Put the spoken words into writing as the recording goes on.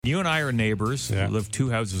You and I are neighbors. Yeah. We live 2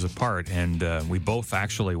 houses apart, and we both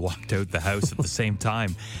actually walked out the house at the same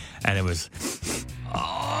time, and it was,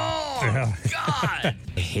 oh, God.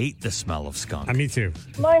 I hate the smell of skunk. Me too.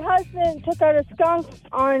 My husband took out a skunk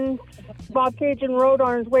on Bob Cajun Road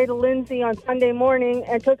on his way to Lindsay on Sunday morning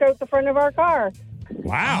and took out the front of our car.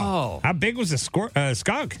 Wow. Oh. How big was the skunk?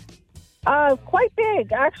 Quite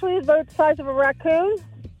big. Actually, about the size of a raccoon.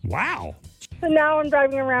 Wow. So now I'm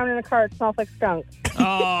driving around in a car. It smells like skunk.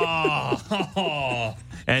 Oh.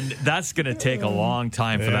 And that's going to take a long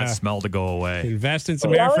time for that smell to go away. Invest in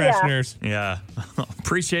some air fresheners. Yeah.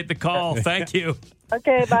 Appreciate the call. Thank you.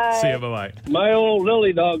 Okay, bye. See you. Bye-bye. My old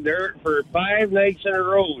Lily dog there, for 5 nights in a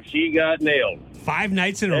row, she got nailed. 5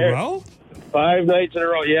 nights in a row? 5 nights in a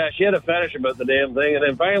row. Yeah, she had a fetish about the damn thing. And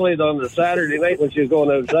then finally on the Saturday night when she was going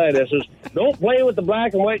outside, I says, don't play with the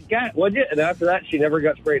black and white cat, would you? And after that, she never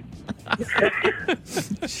got sprayed.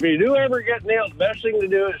 If you do ever get nailed, the best thing to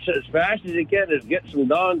do is as fast as you can is get some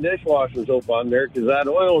Dawn dishwashing soap on there, because that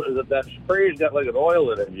oil, that spray's got like an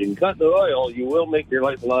oil in it. If you can cut the oil, you will make your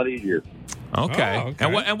life a lot easier. Okay. Oh, okay.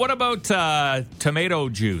 And what about tomato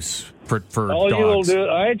juice for All dogs? you will do,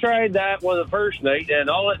 I tried that one the first night, and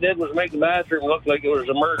all it did was make the bathroom look like it was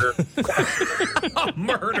a murder. A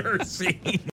murder scene.